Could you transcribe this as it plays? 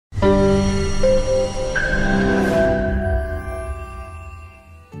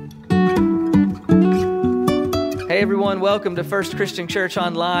Hey everyone, welcome to First Christian Church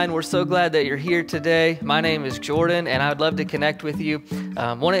Online. We're so glad that you're here today. My name is Jordan, and I would love to connect with you.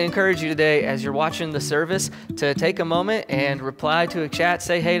 Want to encourage you today, as you're watching the service, to take a moment and reply to a chat.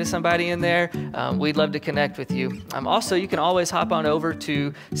 Say hey to somebody in there. We'd love to connect with you. Also, you can always hop on over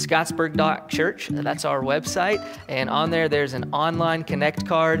to Scottsburg.church. That's our website, and on there, there's an online connect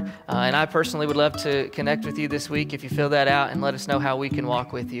card. And I personally would love to connect with you this week if you fill that out and let us know how we can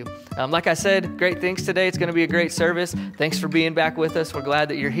walk with you. Like I said, great things today. It's going to be a great service. Thanks for being back with us. We're glad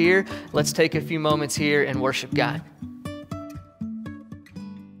that you're here. Let's take a few moments here and worship God.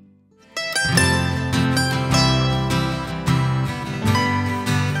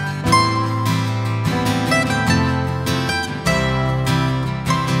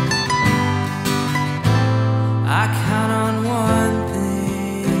 I count on one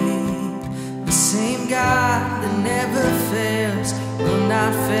thing, the same God that never fails will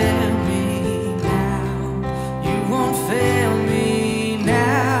not fail me now. You won't fail me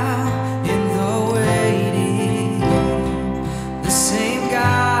now in the waiting. The same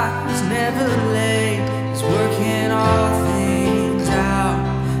God who's never late is working all things out.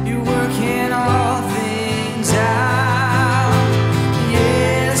 You're working all things out.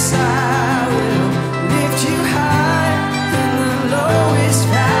 Yes, I will lift you high in the lowest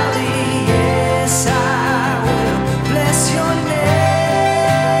valley. Yes, I will bless your name.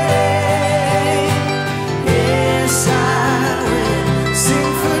 Yes, I will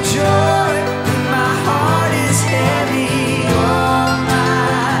sing for joy when my heart is heavy all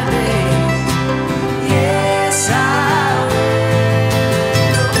my days. Yes, I will.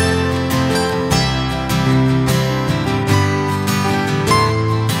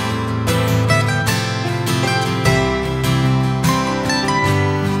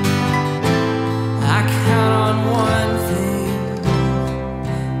 I count on one thing,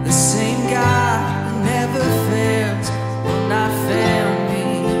 the same God who never fails will not fail me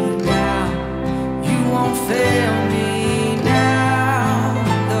now. You won't fail me now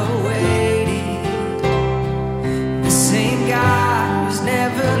in the waiting. The same God who's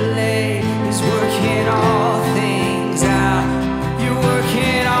never late is working all things out. You're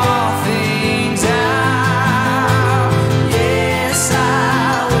working all things out. Yes, I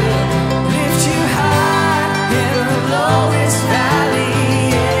will lift you high in the lowest valley.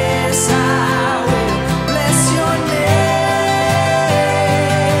 Yes, I will bless your name.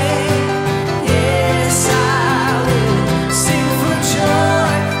 Yes, I will sing for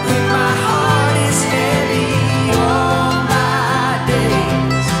joy when my heart is heavy all my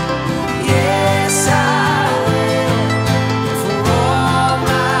days. Yes, I will for all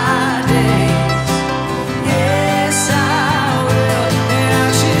my days. Yes, I will, and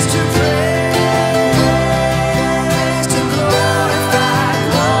I'll choose to praise, to glorify,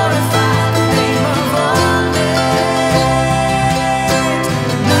 glorify the name of all names.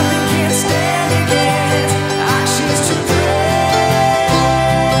 Nothing can stand against. I choose to praise,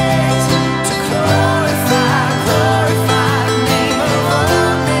 to glorify, glorify the name of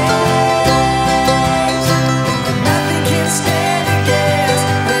all names. Nothing can stand against,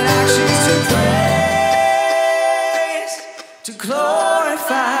 and I choose to praise, to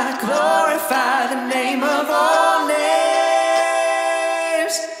glorify, glorify the name of all names.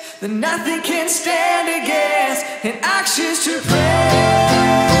 That nothing can stand against, and I choose to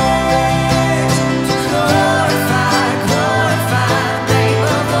praise, to glorify, glorify the name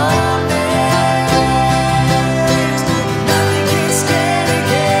of all names. Nothing can stand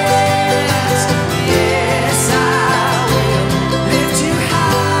against. Yes, I will lift you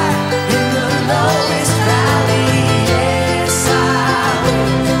high in the lowest valley. Yes, I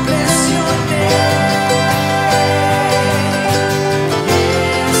will bless your name.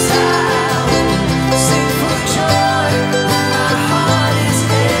 Yes, I will sing for joy when my heart is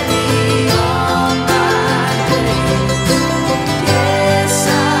heavy all my days. Yes,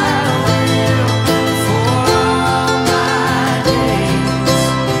 I will for all my days.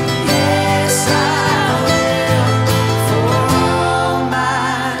 Yes, I will for all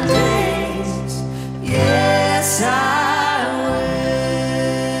my days. Yes, I will.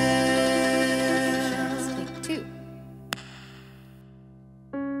 Take two.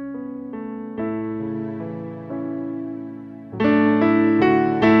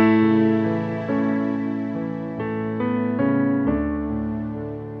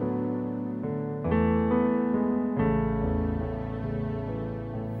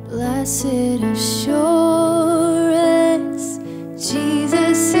 Blessed assurance,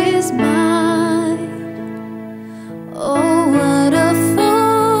 Jesus is mine. Oh, what a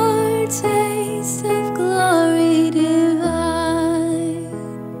foretaste of glory divine,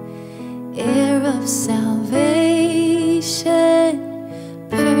 heir of salvation.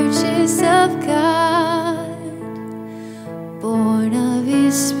 of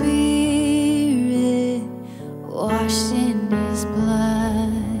His Spirit, washed in His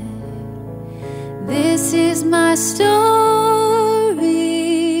blood. This is my story,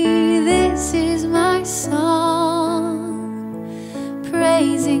 this is my song,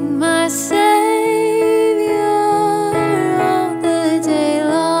 praising my Savior all the day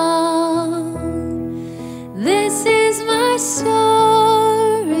long. This is my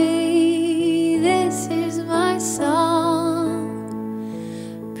story, this is my song,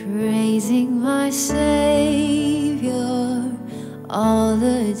 praising my Savior all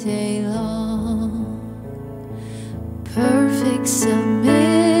the day long. Perfect submission,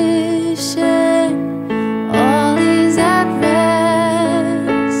 all is at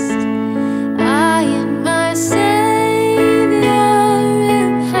rest. I and my Savior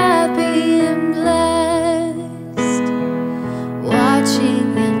am happy and blessed,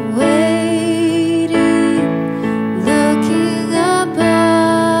 watching and waiting, looking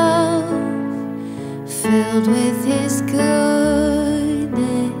above, filled with His goodness,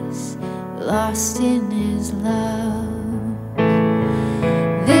 lost in His love.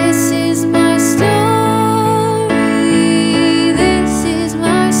 This is my story, this is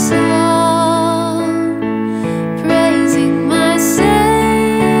my song, praising my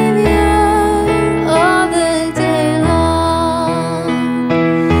Savior all the day long.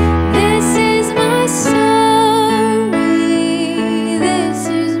 This is my story, this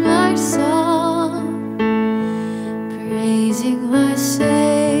is my song, praising my Savior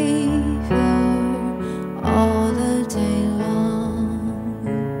all the day long,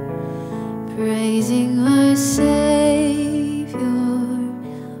 praising my Savior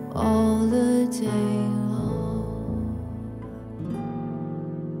all the day long.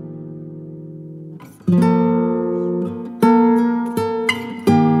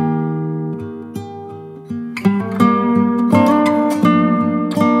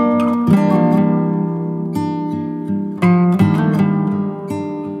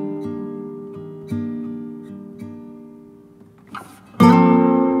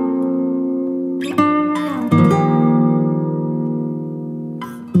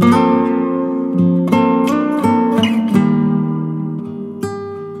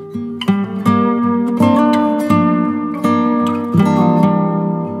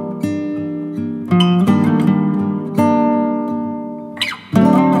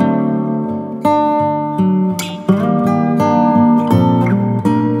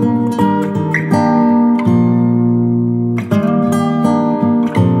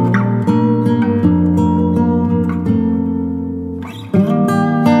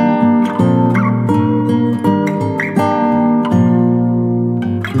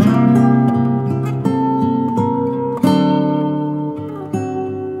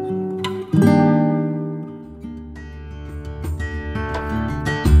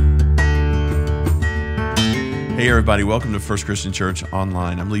 Hey everybody, welcome to First Christian Church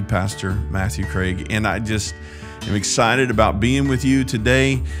Online. I'm lead pastor Matthew Craig, and I just am excited about being with you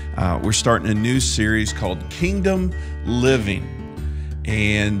today. We're starting a new series called Kingdom Living,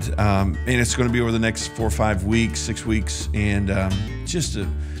 and it's going to be over the next 4 or 5 weeks, 6 weeks, and just a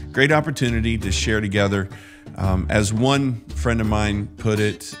great opportunity to share together. As one friend of mine put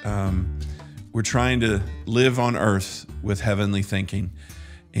it, we're trying to live on earth with heavenly thinking,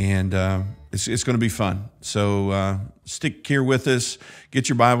 and it's going to be fun. So stick here with us. Get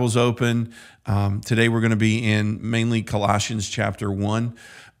your Bibles open. Today we're going to be in mainly Colossians chapter 1,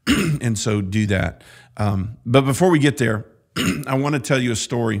 and so do that. But before we get there, I want to tell you a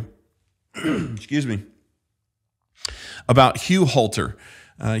story, excuse me, about Hugh Halter.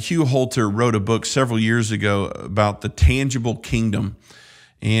 Hugh Halter wrote a book several years ago about the tangible kingdom,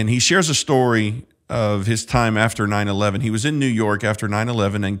 and he shares a story of his time after 9/11. He was in New York after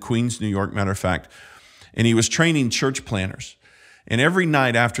 9/11, in Queens, New York, matter of fact, and he was training church planners. And every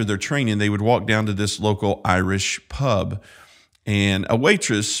night after their training, they would walk down to this local Irish pub, and a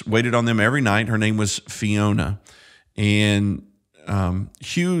waitress waited on them every night. Her name was Fiona, and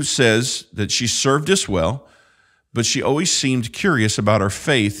Hugh says that she served us well, but she always seemed curious about our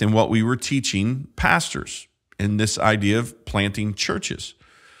faith and what we were teaching pastors in this idea of planting churches.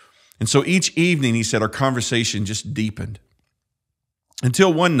 And so each evening, he said, our conversation just deepened.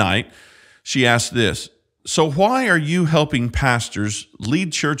 Until one night, she asked this, so why are you helping pastors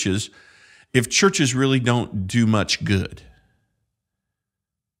lead churches if churches really don't do much good?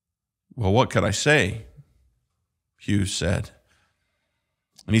 Well, what could I say? Hugh said.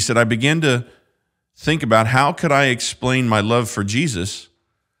 And he said, I began to think about how could I explain my love for Jesus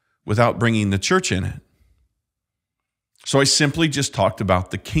without bringing the church in it. So I simply just talked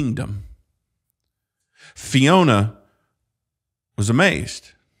about the kingdom. Fiona was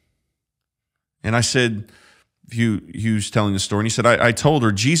amazed. And I said, he was telling the story, and he said, I told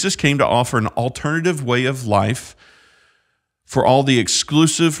her, Jesus came to offer an alternative way of life for all the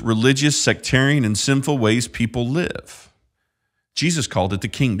exclusive, religious, sectarian, and sinful ways people live. Jesus called it the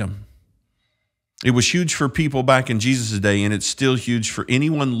kingdom. It was huge for people back in Jesus' day, and it's still huge for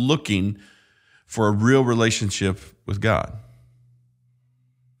anyone looking for a real relationship with God.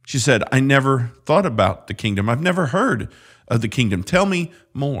 She said, I never thought about the kingdom. I've never heard of the kingdom. Tell me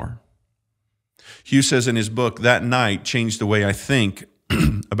more. Hugh says in his book, that night changed the way I think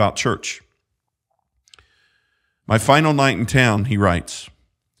about church. My final night in town, he writes,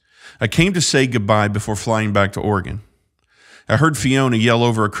 I came to say goodbye before flying back to Oregon. I heard Fiona yell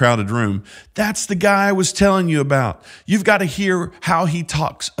over a crowded room, that's the guy I was telling you about. You've got to hear how he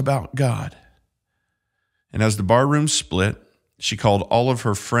talks about God. And as the bar room split, she called all of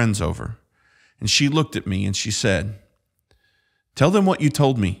her friends over, and she looked at me and she said, tell them what you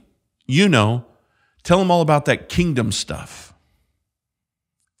told me. You know, tell them all about that kingdom stuff.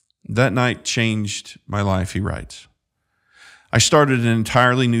 That night changed my life, he writes. I started an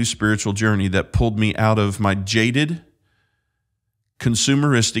entirely new spiritual journey that pulled me out of my jaded,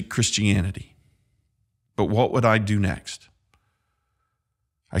 consumeristic Christianity. But what would I do next?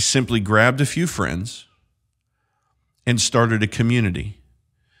 I simply grabbed a few friends and started a community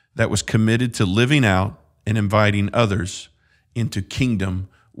that was committed to living out and inviting others into kingdom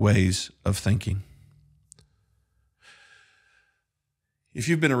ways of thinking. If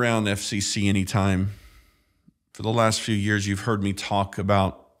you've been around FCC any time, for the last few years, you've heard me talk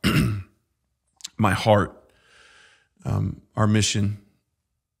about my heart, our mission,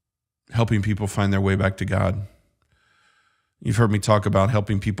 helping people find their way back to God. You've heard me talk about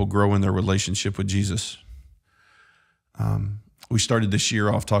helping people grow in their relationship with Jesus. We started this year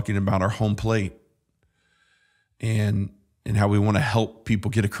off talking about our home plate and how we want to help people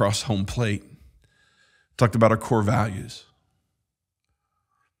get across home plate. Talked about our core values.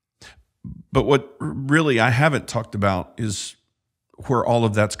 But what really I haven't talked about is where all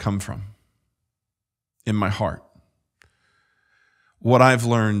of that's come from in my heart. What I've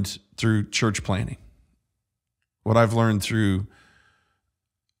learned through church planning, what I've learned through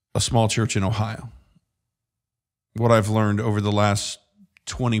a small church in Ohio, what I've learned over the last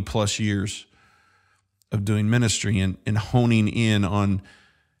 20 plus years of doing ministry and honing in on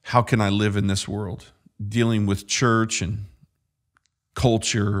how can I live in this world, dealing with church and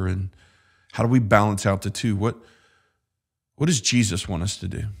culture, and how do we balance out the two? What does Jesus want us to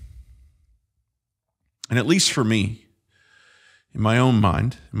do? And at least for me, in my own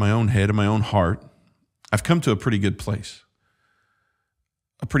mind, in my own head, in my own heart, I've come to a pretty good place,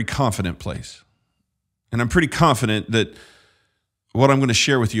 a pretty confident place. And I'm pretty confident that what I'm going to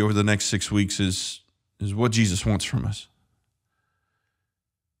share with you over the next 6 weeks is what Jesus wants from us.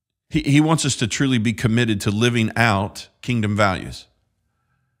 He wants us to truly be committed to living out kingdom values.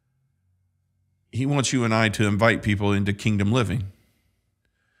 He wants you and I to invite people into kingdom living.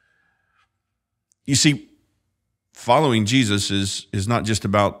 You see, following Jesus is not just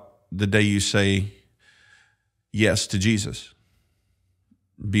about the day you say yes to Jesus,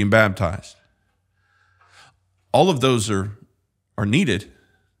 being baptized. All of those are needed.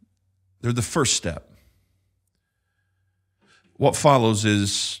 They're the first step. What follows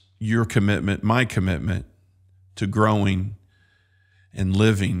is your commitment, my commitment to growing and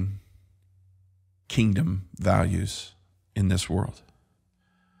living kingdom values in this world.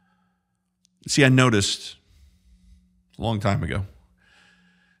 See, I noticed a long time ago,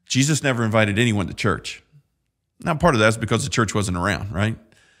 Jesus never invited anyone to church. Now, part of that's because the church wasn't around, right?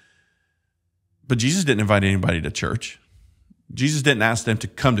 But Jesus didn't invite anybody to church. Jesus didn't ask them to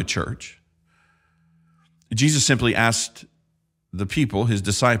come to church. Jesus simply asked the people, his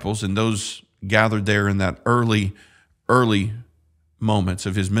disciples, and those gathered there in that early moments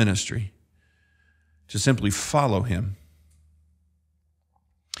of his ministry, to simply follow him.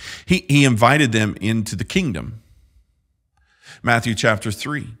 He invited them into the kingdom. Matthew chapter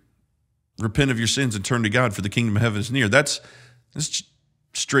 3, repent of your sins and turn to God, for the kingdom of heaven is near. That's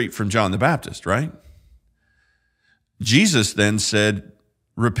straight from John the Baptist, right? Jesus then said,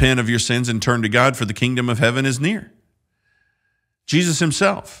 repent of your sins and turn to God, for the kingdom of heaven is near. Jesus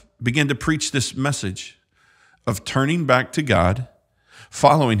himself began to preach this message of turning back to God,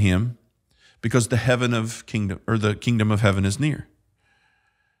 following him, because the kingdom of heaven is near.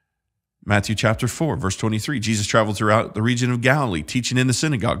 Matthew chapter 4, verse 23, Jesus traveled throughout the region of Galilee, teaching in the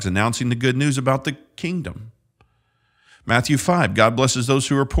synagogues, announcing the good news about the kingdom. Matthew 5, God blesses those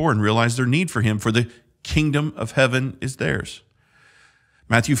who are poor and realize their need for him, for the kingdom of heaven is theirs.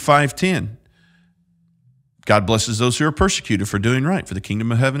 Matthew 5:10, God blesses those who are persecuted for doing right, for the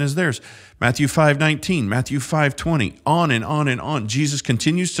kingdom of heaven is theirs. Matthew 5:19, Matthew 5:20, on and on and on. Jesus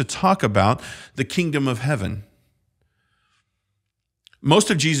continues to talk about the kingdom of heaven. Most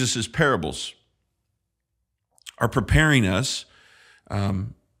of Jesus' parables are preparing us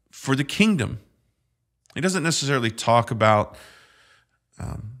for the kingdom. He doesn't necessarily talk about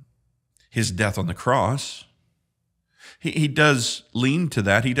his death on the cross. He does lean to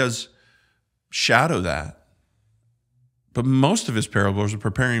that. He does shadow that. But most of his parables are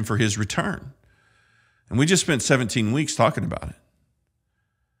preparing for his return. And we just spent 17 weeks talking about it.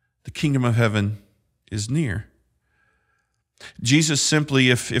 The kingdom of heaven is near. Jesus simply,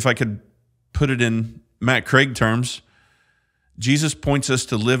 if I could put it in Matt Craig terms, Jesus points us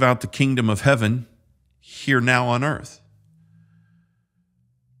to live out the kingdom of heaven here now on earth.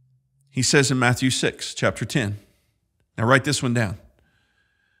 He says in Matthew 6, chapter 10, now write this one down.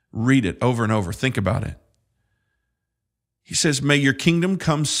 Read it over and over. Think about it. He says, may your kingdom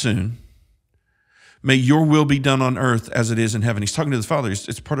come soon. May your will be done on earth as it is in heaven. He's talking to the Father.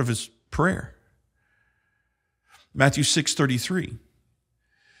 It's part of his prayer. Matthew 6:33.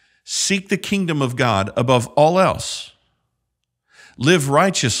 Seek the kingdom of God above all else. Live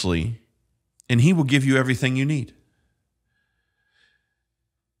righteously, and he will give you everything you need.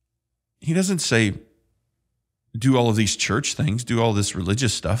 He doesn't say, do all of these church things, do all this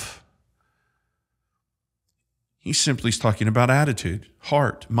religious stuff. He simply is talking about attitude,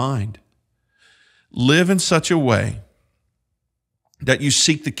 heart, mind. Live in such a way that you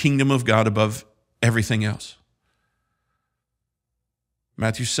seek the kingdom of God above everything else.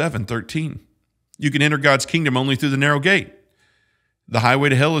 Matthew 7:13. You can enter God's kingdom only through the narrow gate. The highway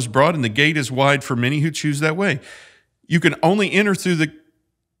to hell is broad and the gate is wide for many who choose that way. You can only enter through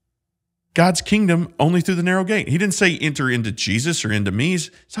God's kingdom only through the narrow gate. He didn't say enter into Jesus or into me.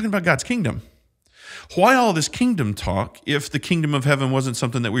 He's talking about God's kingdom. Why all this kingdom talk if the kingdom of heaven wasn't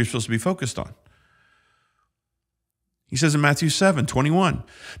something that we were supposed to be focused on? He says in Matthew 7:21,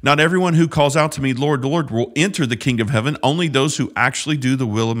 not everyone who calls out to me, Lord, Lord, will enter the kingdom of heaven. Only those who actually do the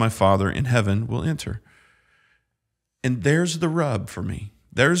will of my Father in heaven will enter. And there's the rub for me.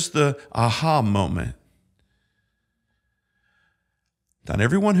 There's the aha moment. Not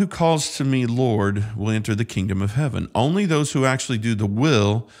everyone who calls to me, Lord, will enter the kingdom of heaven. Only those who actually do the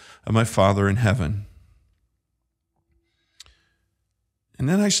will of my Father in heaven. And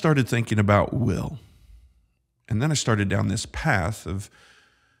then I started thinking about will. And then I started down this path of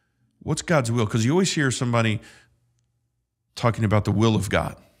what's God's will? Because you always hear somebody talking about the will of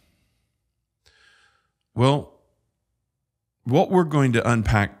God. Well, what we're going to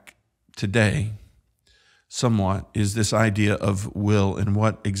unpack today somewhat is this idea of will and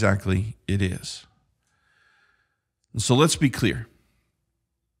what exactly it is. And so let's be clear.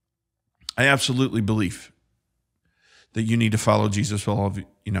 I absolutely believe that you need to follow Jesus.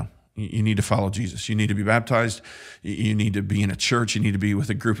 You need to follow Jesus. You need to be baptized. You need to be in a church. You need to be with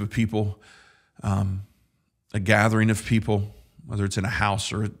a group of people, a gathering of people, whether it's in a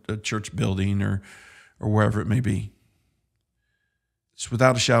house or a church building or wherever it may be. It's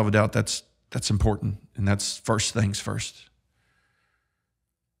without a shadow of a doubt, that's important, and that's first things first.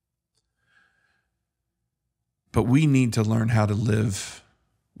 But we need to learn how to live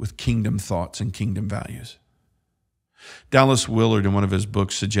with kingdom thoughts and kingdom values. Dallas Willard, in one of his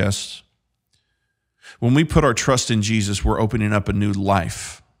books, suggests when we put our trust in Jesus, we're opening up a new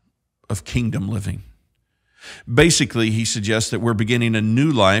life of kingdom living. Basically, he suggests that we're beginning a new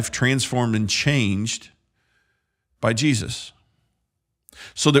life transformed and changed by Jesus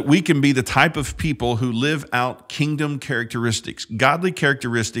so that we can be the type of people who live out kingdom characteristics, godly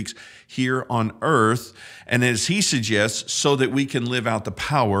characteristics here on earth, and as he suggests, so that we can live out the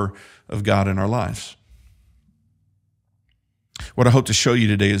power of God in our lives. What I hope to show you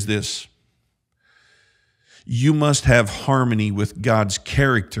today is this. You must have harmony with God's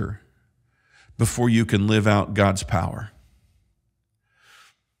character before you can live out God's power.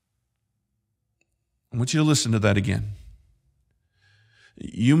 I want you to listen to that again.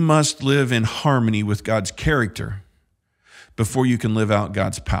 You must live in harmony with God's character before you can live out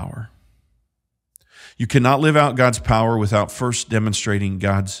God's power. You cannot live out God's power without first demonstrating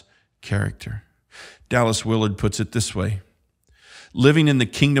God's character. Dallas Willard puts it this way. Living in the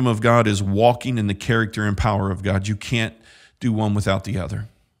kingdom of God is walking in the character and power of God. You can't do one without the other,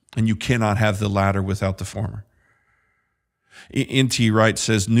 and you cannot have the latter without the former. N.T. Wright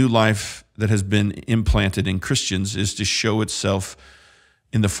says, new life that has been implanted in Christians is to show itself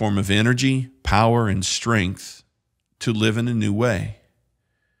in the form of energy, power, and strength to live in a new way.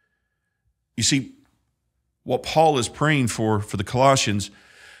 You see, what Paul is praying for the Colossians,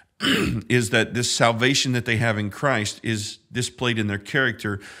 is that this salvation that they have in Christ is displayed in their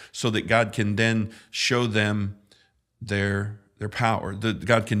character so that God can then show them their power. That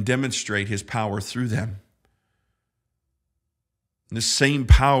God can demonstrate his power through them. And the same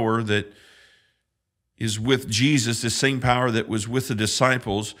power that is with Jesus, the same power that was with the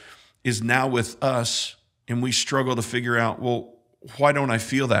disciples, is now with us, and we struggle to figure out, well, why don't I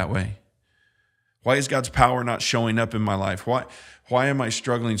feel that way? Why is God's power not showing up in my life? Why am I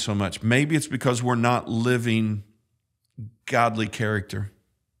struggling so much? Maybe it's because we're not living godly character.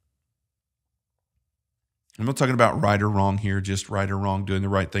 I'm not talking about right or wrong here, just right or wrong, doing the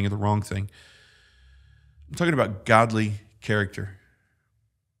right thing or the wrong thing. I'm talking about godly character.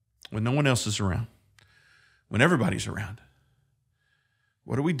 When no one else is around, when everybody's around,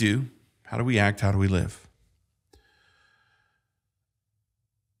 what do we do? How do we act? How do we live?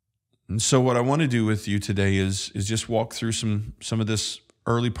 And so what I want to do with you today is just walk through some of this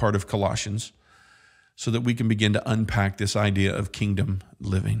early part of Colossians so that we can begin to unpack this idea of kingdom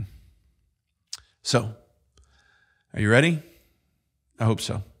living. So, are you ready? I hope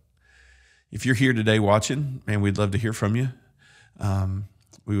so. If you're here today watching, man, we'd love to hear from you.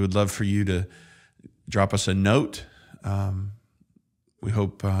 We would love for you to drop us a note. We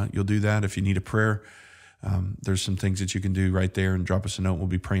hope you'll do that. If you need a prayer, there's some things that you can do right there and drop us a note. We'll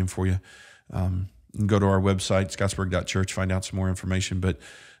be praying for you. You can go to our website, scottsburg.church, find out some more information. But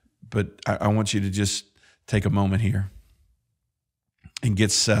I want you to just take a moment here and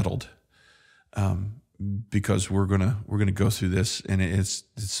get settled, because we're gonna go through this, and it's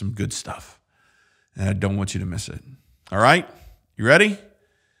some good stuff, and I don't want you to miss it. All right, you ready?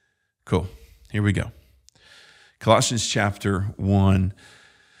 Cool. Here we go. Colossians chapter 1.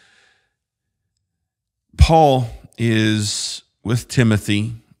 Paul is with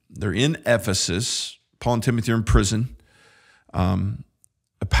Timothy. They're in Ephesus. Paul and Timothy are in prison.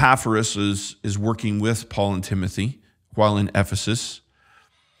 Epaphras is working with Paul and Timothy while in Ephesus.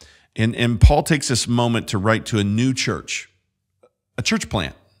 And Paul takes this moment to write to a new church, a church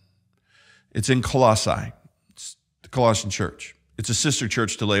plant. It's in Colossae. It's the Colossian church. It's a sister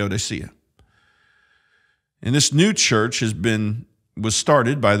church to Laodicea. And this new church was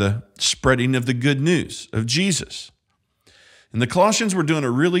started by the spreading of the good news of Jesus. And the Colossians were doing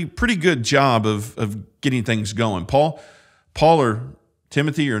a really pretty good job of getting things going. Paul or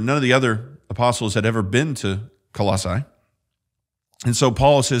Timothy or none of the other apostles had ever been to Colossae. And so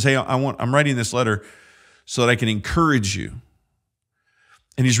Paul says, hey, I'm writing this letter so that I can encourage you.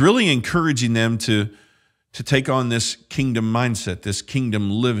 And he's really encouraging them to take on this kingdom mindset, this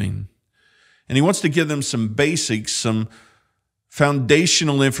kingdom living. And he wants to give them some basics, some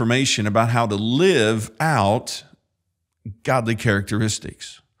foundational information about how to live out godly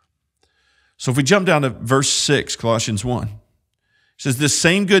characteristics. So if we jump down to verse 6, Colossians 1, it says, this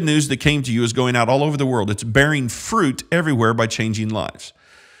same good news that came to you is going out all over the world. It's bearing fruit everywhere by changing lives.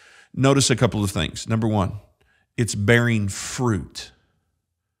 Notice a couple of things. Number one, it's bearing fruit.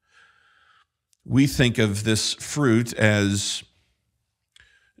 We think of this fruit as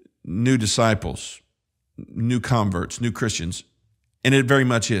new disciples, new converts, new Christians, and it very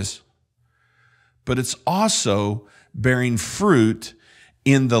much is. But it's also bearing fruit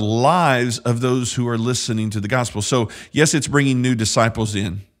in the lives of those who are listening to the gospel. So yes, it's bringing new disciples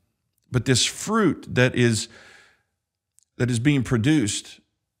in, but this fruit that is being produced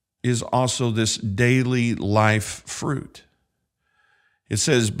is also this daily life fruit. It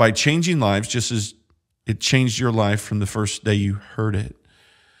says, by changing lives, just as it changed your life from the first day you heard it.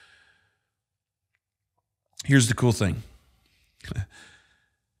 Here's the cool thing.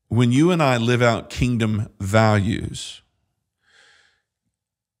 When you and I live out kingdom values,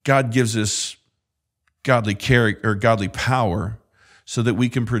 God gives us godly character or godly power so that we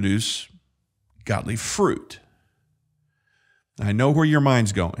can produce godly fruit. I know where your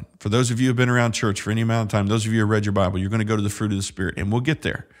mind's going. For those of you who have been around church for any amount of time, those of you who read your Bible, you're going to go to the fruit of the Spirit, and we'll get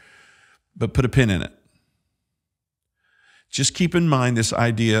there. But put a pin in it. Just keep in mind this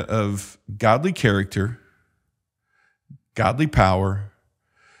idea of godly character, godly power,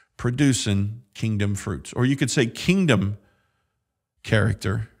 producing kingdom fruits. Or you could say kingdom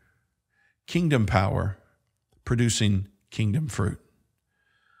character, kingdom power, producing kingdom fruit.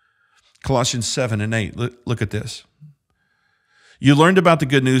 Colossians 7 and 8, look at this. You learned about the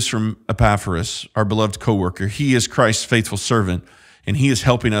good news from Epaphras, our beloved co-worker. He is Christ's faithful servant, and he is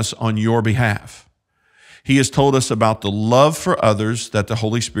helping us on your behalf. He has told us about the love for others that the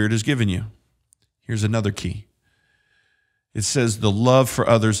Holy Spirit has given you. Here's another key. It says the love for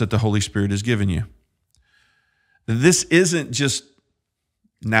others that the Holy Spirit has given you. This isn't just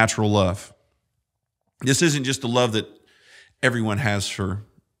natural love. This isn't just the love that everyone has for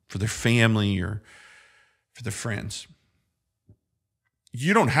for their family, or for their friends.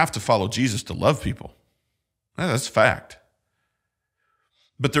 You don't have to follow Jesus to love people. That's a fact.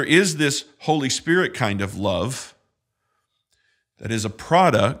 But there is this Holy Spirit kind of love that is a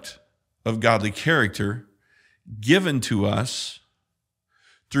product of godly character given to us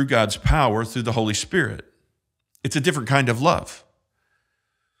through God's power, through the Holy Spirit. It's a different kind of love.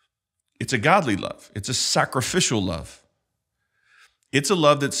 It's a godly love. It's a sacrificial love. It's a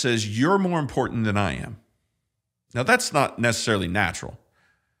love that says, you're more important than I am. Now, that's not necessarily natural.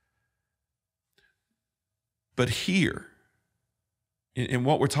 But here, in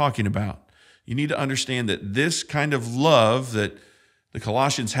what we're talking about, you need to understand that this kind of love that the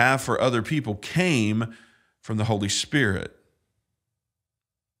Colossians have for other people came from the Holy Spirit.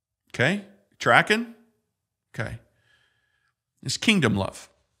 Okay? Tracking? Okay. It's kingdom love.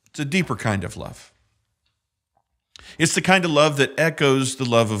 It's a deeper kind of love. It's the kind of love that echoes the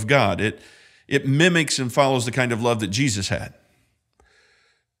love of God. It mimics and follows the kind of love that Jesus had.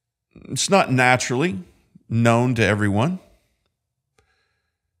 It's not naturally known to everyone.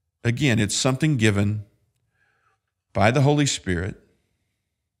 Again, it's something given by the Holy Spirit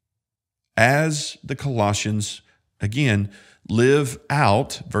as the Colossians, again, live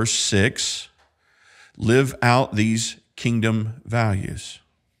out, verse 6, live out these kingdom values.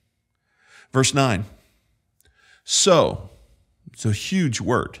 Verse 9, so, it's a huge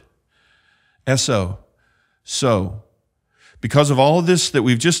word, S-O, so, because of all of this that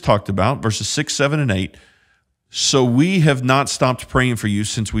we've just talked about, verses 6, 7, and 8, so we have not stopped praying for you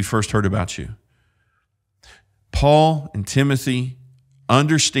since we first heard about you. Paul and Timothy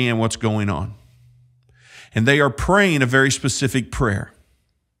understand what's going on. And they are praying a very specific prayer.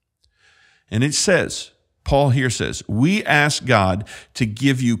 And it says, Paul here says, we ask God to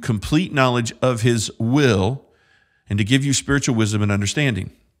give you complete knowledge of his will and to give you spiritual wisdom and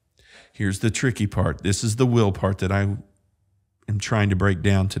understanding. Here's the tricky part. This is the will part that I am trying to break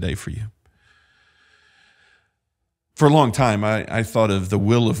down today for you. For a long time, I thought of the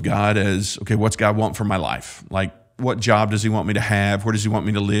will of God as, okay, what's God want for my life? Like, what job does he want me to have? Where does he want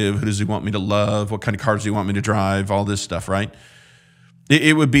me to live? Who does he want me to love? What kind of car does he want me to drive? All this stuff, right?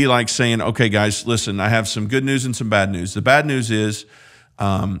 It would be like saying, okay, guys, listen, I have some good news and some bad news. The bad news is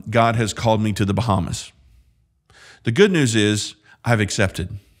God has called me to the Bahamas. The good news is I've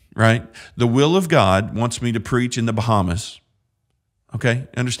accepted, right? The will of God wants me to preach in the Bahamas. Okay,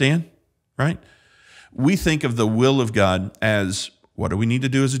 understand? Right? We think of the will of God as, what do we need to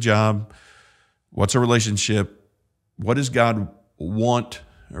do as a job? What's a relationship? What does God want,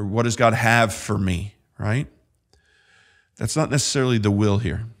 or what does God have for me, right? That's not necessarily the will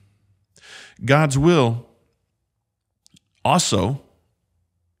here. God's will also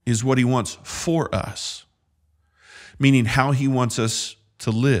is what he wants for us, meaning how he wants us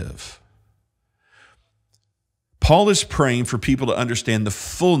to live. Paul is praying for people to understand the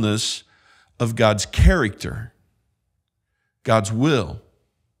fullness of God's character, God's will,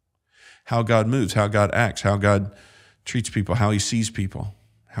 how God moves, how God acts, how God treats people, how he sees people,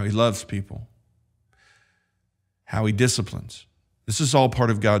 how he loves people, how he disciplines. This is all part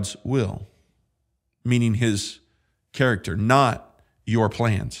of God's will, meaning his character, not your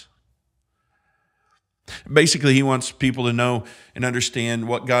plans. Basically, he wants people to know and understand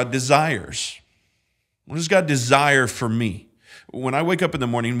what God desires. What does God desire for me? When I wake up in the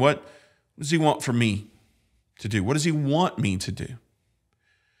morning, what does he want for me to do? What does he want me to do?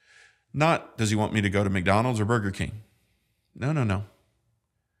 Not, does he want me to go to McDonald's or Burger King? No.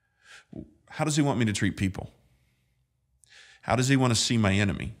 How does he want me to treat people? How does he want to see my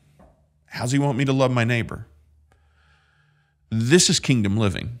enemy? How does he want me to love my neighbor? This is kingdom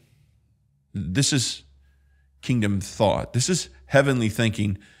living. This is kingdom thought. This is heavenly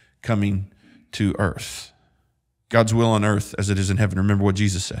thinking coming to earth. God's will on earth as it is in heaven. Remember what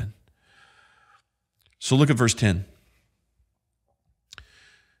Jesus said. So look at verse 10. It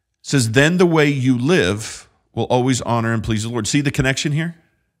says, then the way you live will always honor and please the Lord. See the connection here?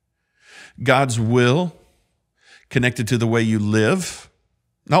 God's will connected to the way you live,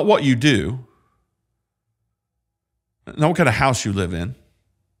 not what you do, not what kind of house you live in,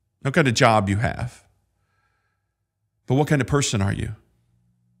 not what kind of job you have, but what kind of person are you?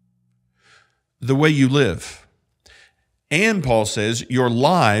 The way you live. And Paul says, your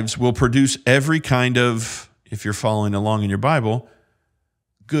lives will produce every kind of, if you're following along in your Bible,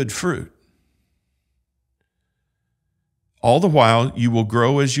 good fruit. All the while, you will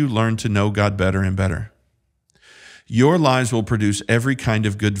grow as you learn to know God better and better. Your lives will produce every kind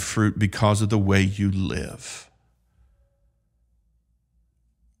of good fruit because of the way you live.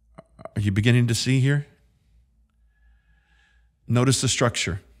 Are you beginning to see here? Notice the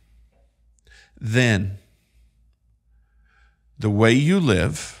structure. then the way you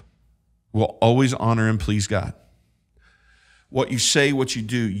live will always honor and please God. What you say, what you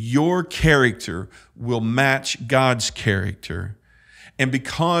do, your character will match God's character. And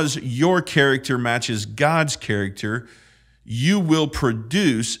because your character matches God's character, you will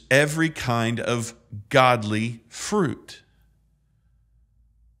produce every kind of godly fruit.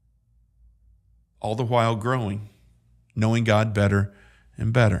 All the while growing, knowing God better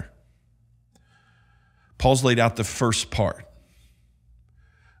and better. Paul's laid out the first part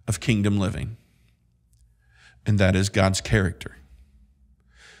of kingdom living, and that is God's character.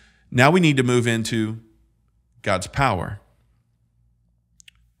 Now we need to move into God's power.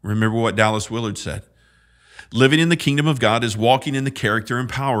 Remember what Dallas Willard said. Living in the kingdom of God is walking in the character and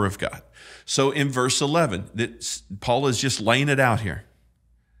power of God. So in verse 11, Paul is just laying it out here.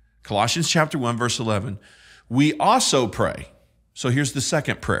 Colossians chapter 1, verse 11. We also pray. So here's the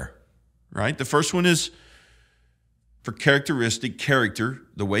second prayer, right? The first one is for character,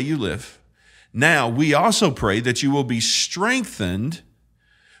 the way you live. Now we also pray that you will be strengthened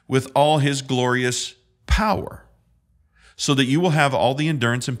with all his glorious power, so that you will have all the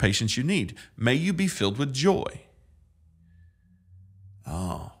endurance and patience you need. May you be filled with joy.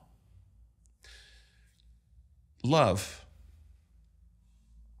 Oh. Love.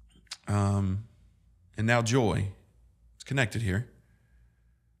 And now joy. It's connected here.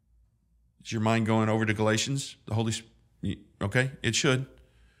 Is your mind going over to Galatians? The Holy Spirit? Okay, it should.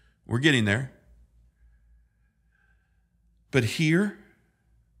 We're getting there. But here,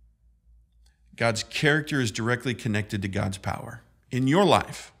 God's character is directly connected to God's power in your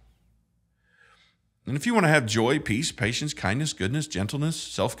life. And if you want to have joy, peace, patience, kindness, goodness, gentleness,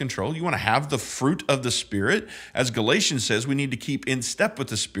 self-control, you want to have the fruit of the Spirit, as Galatians says, we need to keep in step with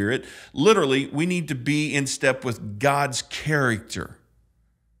the Spirit. Literally, we need to be in step with God's character.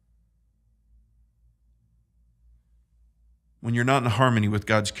 When you're not in harmony with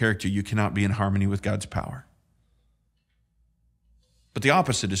God's character, you cannot be in harmony with God's power. But the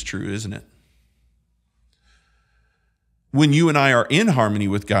opposite is true, isn't it? When you and I are in harmony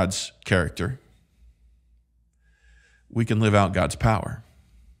with God's character, we can live out God's power.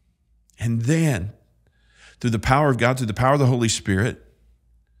 And then, through the power of God, through the power of the Holy Spirit,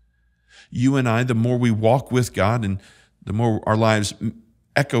 you and I, the more we walk with God and the more our lives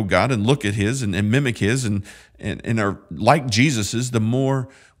echo God and look at his and mimic his and are like Jesus's, the more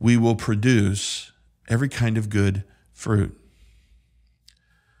we will produce every kind of good fruit.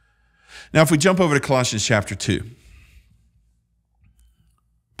 Now, if we jump over to Colossians chapter 2,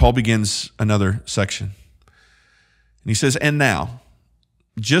 Paul begins another section. And he says, and now,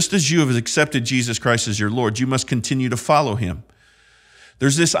 just as you have accepted Jesus Christ as your Lord, you must continue to follow him.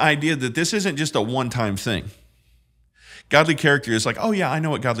 There's this idea that this isn't just a one-time thing. Godly character is like, oh yeah, I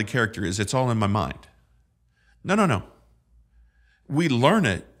know what godly character is. It's all in my mind. No. We learn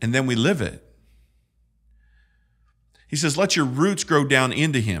it and then we live it. He says, let your roots grow down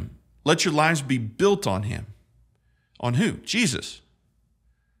into him. Let your lives be built on him. On who? Jesus.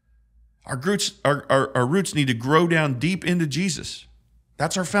 Our roots need to grow down deep into Jesus.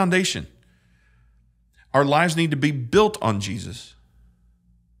 That's our foundation. Our lives need to be built on Jesus.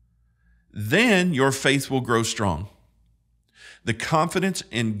 Then your faith will grow strong. The confidence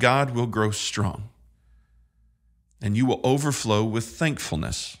in God will grow strong. And you will overflow with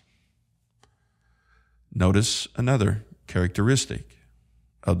thankfulness. Notice another characteristic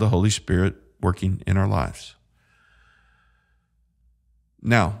of the Holy Spirit working in our lives.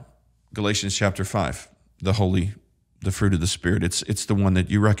 Now, Galatians chapter 5, the fruit of the Spirit. It's the one that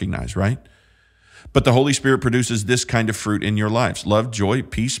you recognize, right? But the Holy Spirit produces this kind of fruit in your lives: love, joy,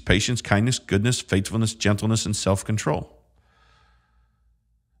 peace, patience, kindness, goodness, faithfulness, gentleness, and self-control.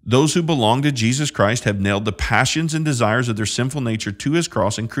 Those who belong to Jesus Christ have nailed the passions and desires of their sinful nature to his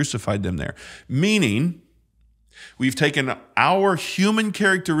cross and crucified them there. Meaning, we've taken our human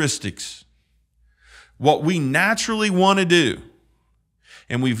characteristics, what we naturally want to do,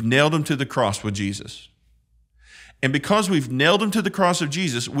 and we've nailed them to the cross with Jesus. And because we've nailed them to the cross of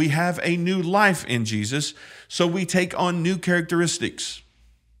Jesus, we have a new life in Jesus, so we take on new characteristics.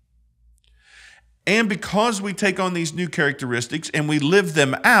 And because we take on these new characteristics and we live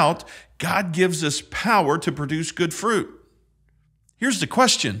them out, God gives us power to produce good fruit. Here's the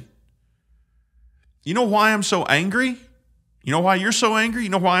question. You know why I'm so angry? You know why you're so angry? You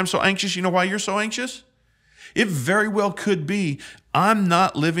know why I'm so anxious? You know why you're so anxious? It very well could be I'm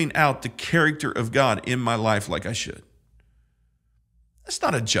not living out the character of God in my life like I should. That's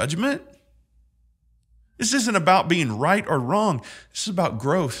not a judgment. This isn't about being right or wrong. This is about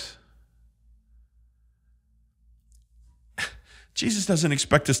growth. Jesus doesn't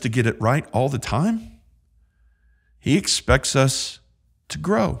expect us to get it right all the time. He expects us to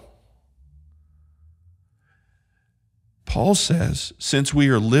grow. Paul says, since we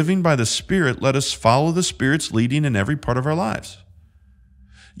are living by the Spirit, let us follow the Spirit's leading in every part of our lives.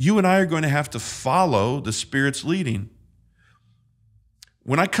 You and I are going to have to follow the Spirit's leading.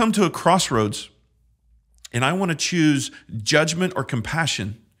 When I come to a crossroads and I want to choose judgment or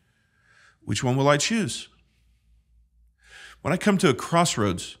compassion, which one will I choose? When I come to a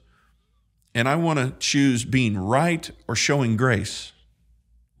crossroads and I want to choose being right or showing grace,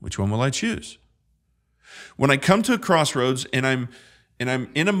 which one will I choose? When I come to a crossroads and I'm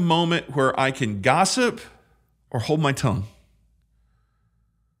in a moment where I can gossip or hold my tongue,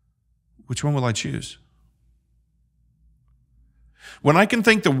 which one will I choose? When I can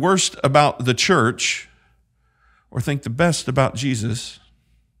think the worst about the church or think the best about Jesus,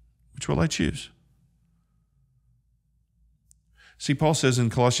 which will I choose? See, Paul says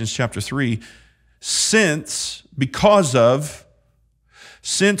in Colossians chapter 3, since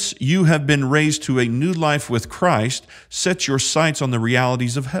you have been raised to a new life with Christ, set your sights on the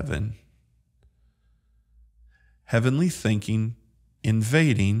realities of heaven. Heavenly thinking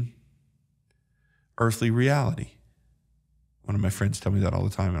invading earthly reality. One of my friends tell me that all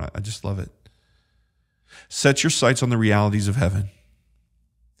the time, and I just love it. Set your sights on the realities of heaven.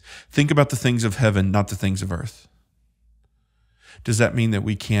 Think about the things of heaven, not the things of earth. Does that mean that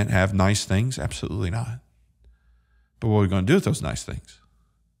we can't have nice things? Absolutely not. But what are we going to do with those nice things?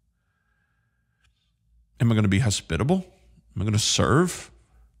 Am I going to be hospitable? Am I going to serve?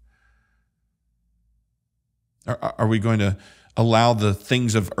 Are we going to allow the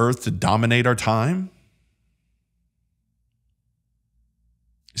things of earth to dominate our time?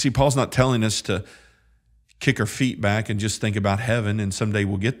 See, Paul's not telling us to kick our feet back and just think about heaven and someday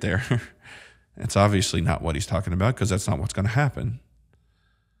we'll get there. That's obviously not what he's talking about, because that's not what's going to happen.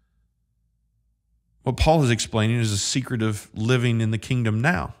 What Paul is explaining is the secret of living in the kingdom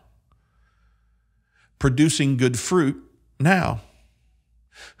now. Producing good fruit now.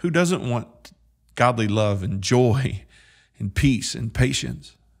 Who doesn't want godly love and joy and peace and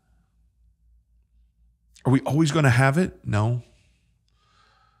patience? Are we always going to have it? No.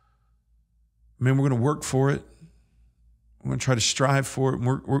 I mean, we're going to work for it. We're going to try to strive for it.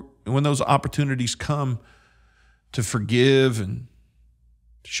 And when those opportunities come to forgive and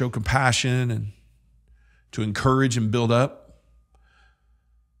to show compassion and to encourage and build up,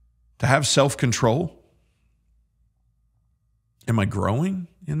 to have self-control, am I growing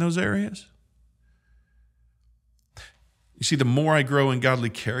in those areas? You see, the more I grow in godly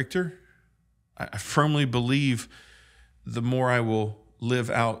character, I firmly believe the more I will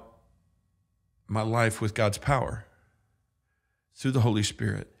live out my life with God's power through the Holy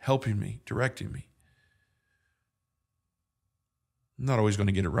Spirit, helping me, directing me. I'm not always going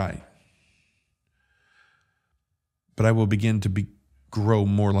to get it right, but I will begin to grow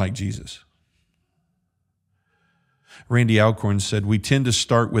more like Jesus. Randy Alcorn said, we tend to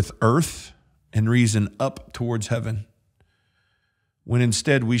start with earth and reason up towards heaven, when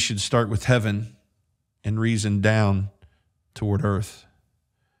instead we should start with heaven and reason down toward earth.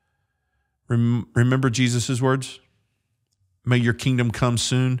 Remember Jesus' words? May your kingdom come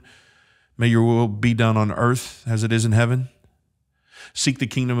soon. May your will be done on earth as it is in heaven. Seek the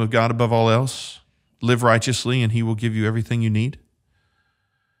kingdom of God above all else. Live righteously, and he will give you everything you need.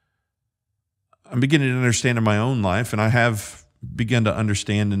 I'm beginning to understand in my own life, and I have begun to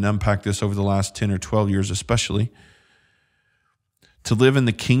understand and unpack this over the last 10 or 12 years especially. To live in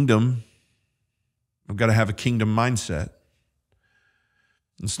the kingdom, I've got to have a kingdom mindset.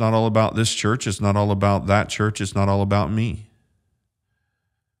 It's not all about this church. It's not all about that church. It's not all about me.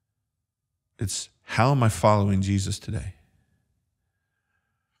 It's how am I following Jesus today?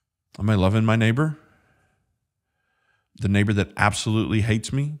 Am I loving my neighbor? The neighbor that absolutely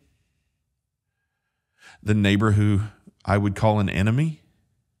hates me? The neighbor who I would call an enemy?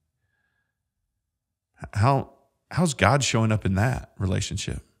 How's God showing up in that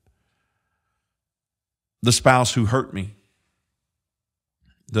relationship? The spouse who hurt me?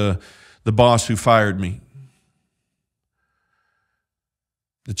 The boss who fired me?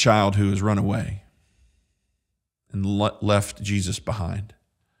 The child who has run away and left Jesus behind?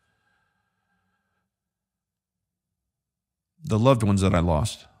 The loved ones that I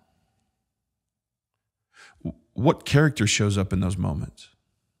lost? What character shows up in those moments?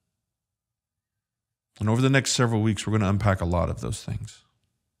 And over the next several weeks, we're going to unpack a lot of those things.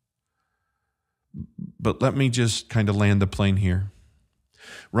 But let me just kind of land the plane here.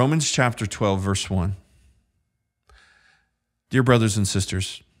 Romans chapter 12, verse 1. Dear brothers and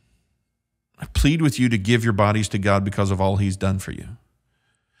sisters, I plead with you to give your bodies to God because of all he's done for you.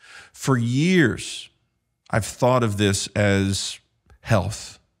 For years, I've thought of this as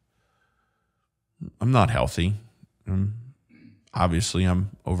health. I'm not healthy. Obviously, I'm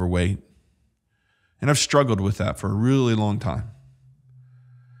overweight. And I've struggled with that for a really long time.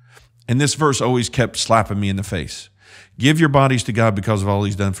 And this verse always kept slapping me in the face. Give your bodies to God because of all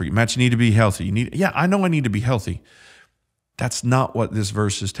he's done for you. Matt, you need to be healthy. Yeah, I know I need to be healthy. That's not what this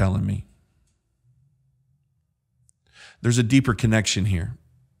verse is telling me. There's a deeper connection here.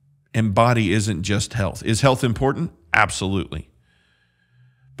 And body isn't just health. Is health important? Absolutely.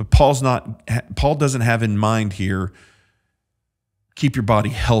 But Paul doesn't have in mind here, keep your body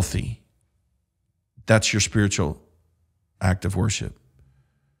healthy. That's your spiritual act of worship.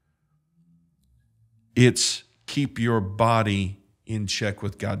 It's keep your body in check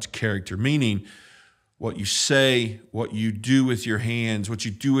with God's character, meaning what you say, what you do with your hands, what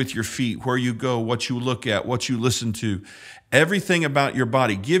you do with your feet, where you go, what you look at, what you listen to, everything about your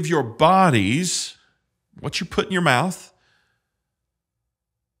body. Give your bodies what you put in your mouth,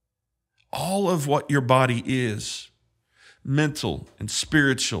 all of what your body is, mental and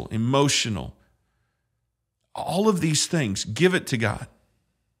spiritual, emotional, all of these things, give it to God.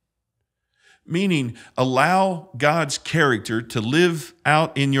 Meaning, allow God's character to live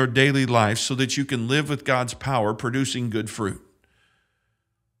out in your daily life so that you can live with God's power, producing good fruit.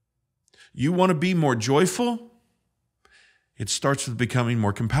 You want to be more joyful? It starts with becoming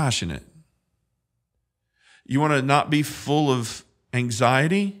more compassionate. You want to not be full of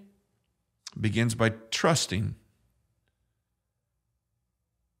anxiety? It begins by trusting.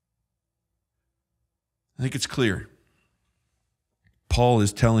 I think it's clear. Paul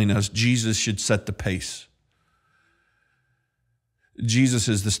is telling us Jesus should set the pace. Jesus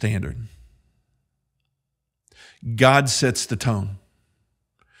is the standard. God sets the tone.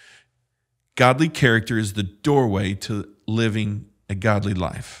 Godly character is the doorway to living a godly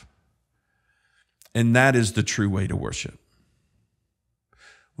life. And that is the true way to worship.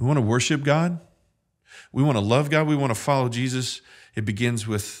 We want to worship God. We want to love God. We want to follow Jesus. It begins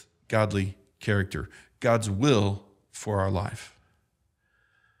with godly character, God's will for our life.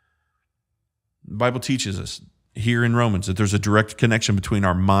 The Bible teaches us here in Romans that there's a direct connection between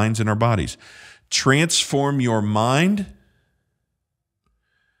our minds and our bodies. Transform your mind,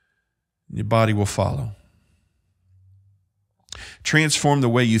 your body will follow. Transform the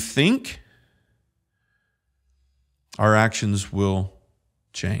way you think, our actions will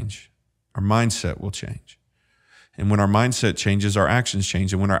change. Our mindset will change. And when our mindset changes, our actions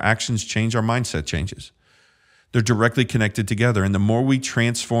change. And when our actions change, our mindset changes. They're directly connected together. And the more we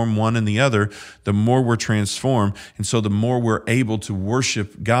transform one and the other, the more we're transformed. And so the more we're able to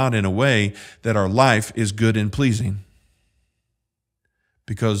worship God in a way that our life is good and pleasing.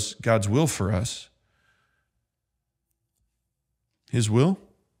 Because God's will for us, his will,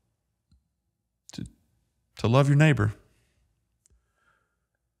 to love your neighbor.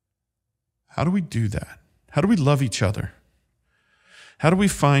 How do we do that? How do we love each other? How do we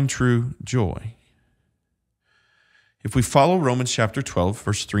find true joy? If we follow Romans chapter 12,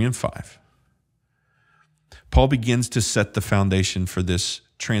 verse 3 and 5, Paul begins to set the foundation for this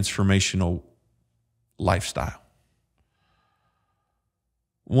transformational lifestyle.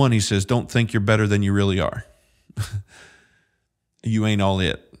 One, he says, don't think you're better than you really are. You ain't all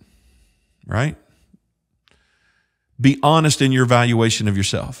it, right? Be honest in your evaluation of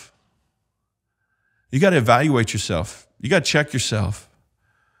yourself. You got to evaluate yourself. You got to check yourself.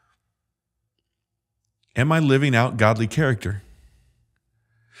 Am I living out godly character?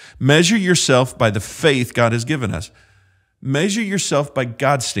 Measure yourself by the faith God has given us. Measure yourself by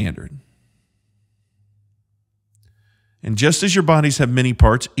God's standard. And just as your bodies have many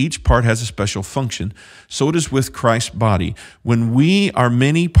parts, each part has a special function. So it is with Christ's body. When we are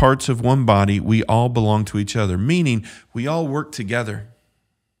many parts of one body, we all belong to each other, meaning we all work together.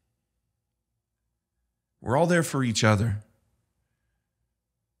 We're all there for each other.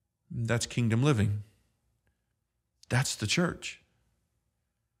 That's kingdom living. That's the church.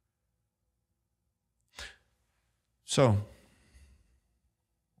 So,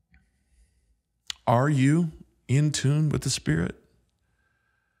 are you in tune with the Spirit?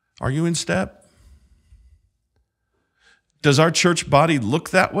 Are you in step? Does our church body look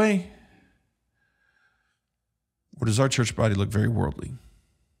that way? Or does our church body look very worldly?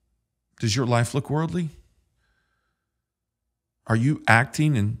 Does your life look worldly? Are you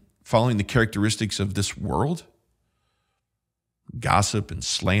acting and following the characteristics of this world? Gossip and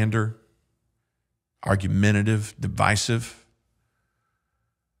slander, argumentative, divisive.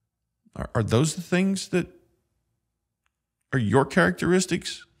 Are those the things that are your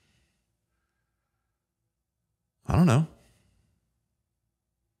characteristics? I don't know.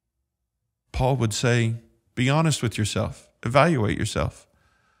 Paul would say, be honest with yourself. Evaluate yourself.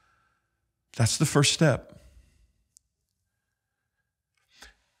 That's the first step.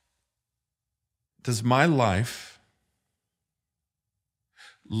 Does my life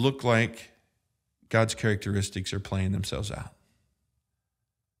look like God's characteristics are playing themselves out?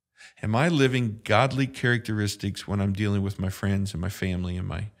 Am I living godly characteristics when I'm dealing with my friends and my family and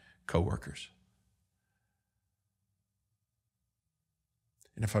my coworkers?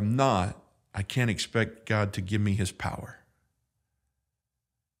 And if I'm not, I can't expect God to give me his power.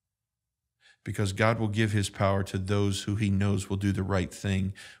 Because God will give his power to those who he knows will do the right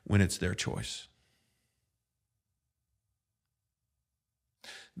thing when it's their choice.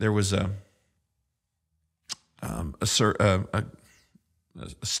 There was a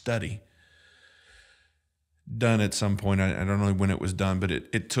study done at some point. I don't know when it was done, but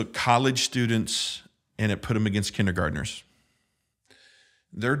it took college students and it put them against kindergartners.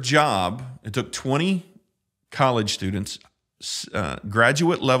 Their job, it took 20 college students,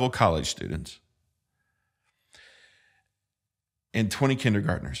 graduate level college students, and 20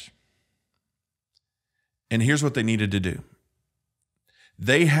 kindergartners. And here's what they needed to do.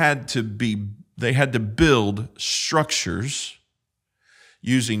 They had to build structures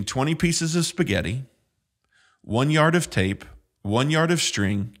using 20 pieces of spaghetti, 1 yard of tape, 1 yard of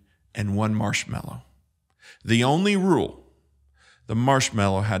string, and 1 marshmallow. The only rule, the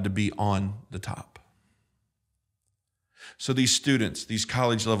marshmallow had to be on the top. So these students, these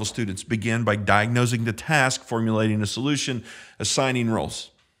college level students, began by diagnosing the task, formulating a solution, assigning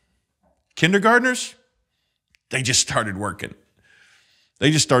roles. Kindergartners, they just started working. They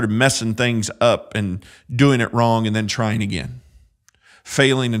just started messing things up and doing it wrong and then trying again,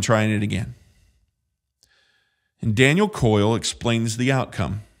 failing and trying it again. And Daniel Coyle explains the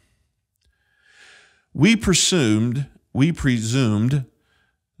outcome. We presumed the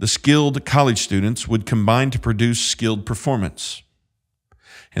skilled college students would combine to produce skilled performance.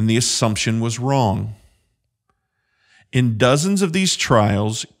 And the assumption was wrong. In dozens of these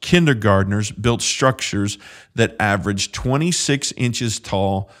trials, kindergartners built structures that averaged 26 inches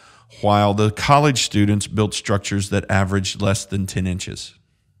tall, while the college students built structures that averaged less than 10 inches.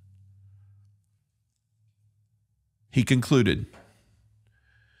 He concluded,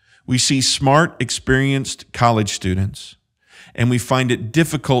 we see smart, experienced college students, and we find it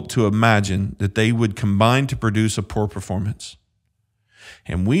difficult to imagine that they would combine to produce a poor performance.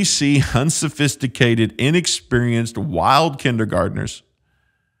 And we see unsophisticated, inexperienced, wild kindergartners,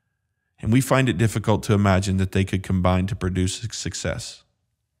 and we find it difficult to imagine that they could combine to produce success.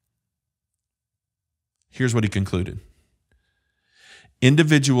 Here's what he concluded.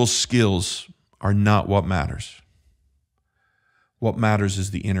 Individual skills are not what matters. What matters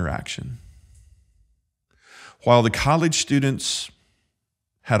is the interaction. While the college students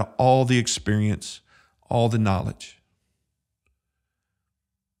had all the experience, all the knowledge,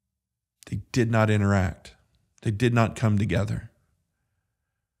 they did not interact. They did not come together.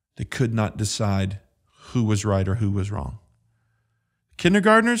 They could not decide who was right or who was wrong.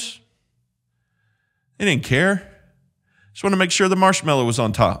 Kindergartners, they didn't care. Just want to make sure the marshmallow was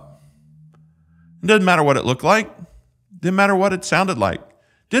on top. It doesn't matter what it looked like. Didn't matter what it sounded like.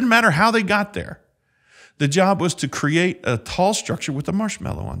 Didn't matter how they got there. The job was to create a tall structure with a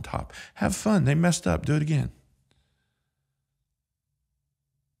marshmallow on top. Have fun. They messed up. Do it again.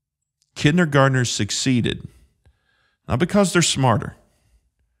 Kindergartners succeeded, not because they're smarter,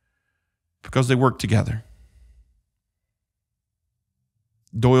 because they work together.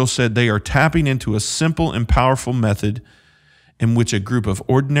 Doyle said they are tapping into a simple and powerful method in which a group of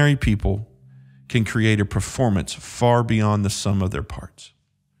ordinary people can create a performance far beyond the sum of their parts.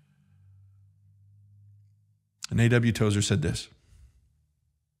 And A.W. Tozer said this: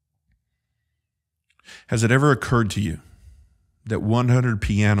 has it ever occurred to you that 100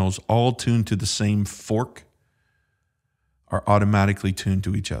 pianos all tuned to the same fork are automatically tuned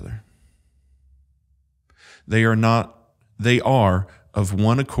to each other? They are of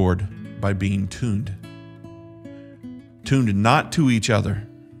one accord by being tuned. Tuned not to each other,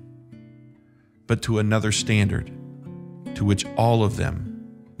 but to another standard to which all of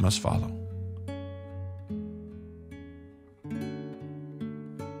them must follow.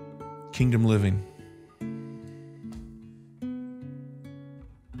 Kingdom living.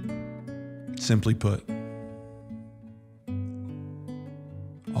 Simply put,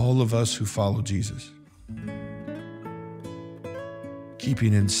 all of us who follow Jesus,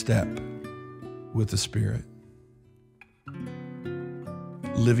 keeping in step with the Spirit,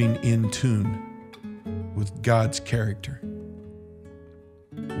 living in tune with God's character,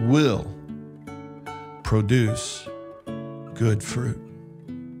 will produce good fruit.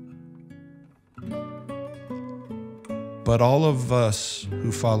 But all of us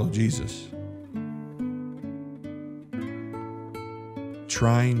who follow Jesus,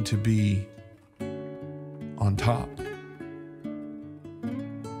 trying to be on top,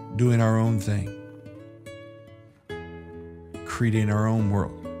 doing our own thing, creating our own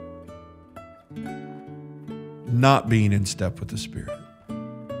world, not being in step with the Spirit,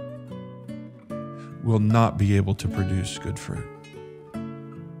 will not be able to produce good fruit.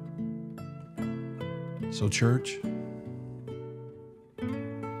 So, church,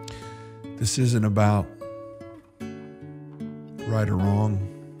 this isn't about right or wrong,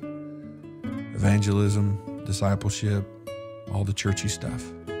 evangelism, discipleship, all the churchy stuff.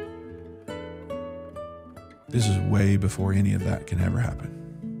 This is way before any of that can ever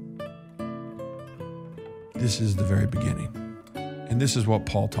happen. This is the very beginning. And this is what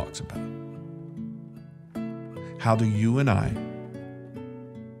Paul talks about. How do you and I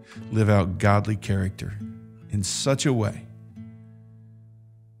live out godly character in such a way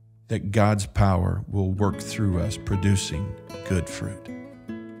that God's power will work through us, producing good fruit?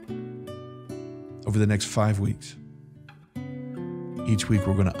 Over the next 5 weeks, each week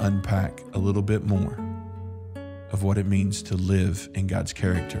we're going to unpack a little bit more of what it means to live in God's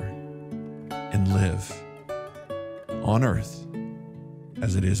character and live on earth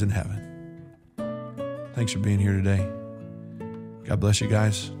as it is in heaven. Thanks for being here today. God bless you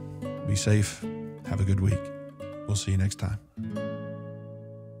guys. Be safe. Have a good week. We'll see you next time.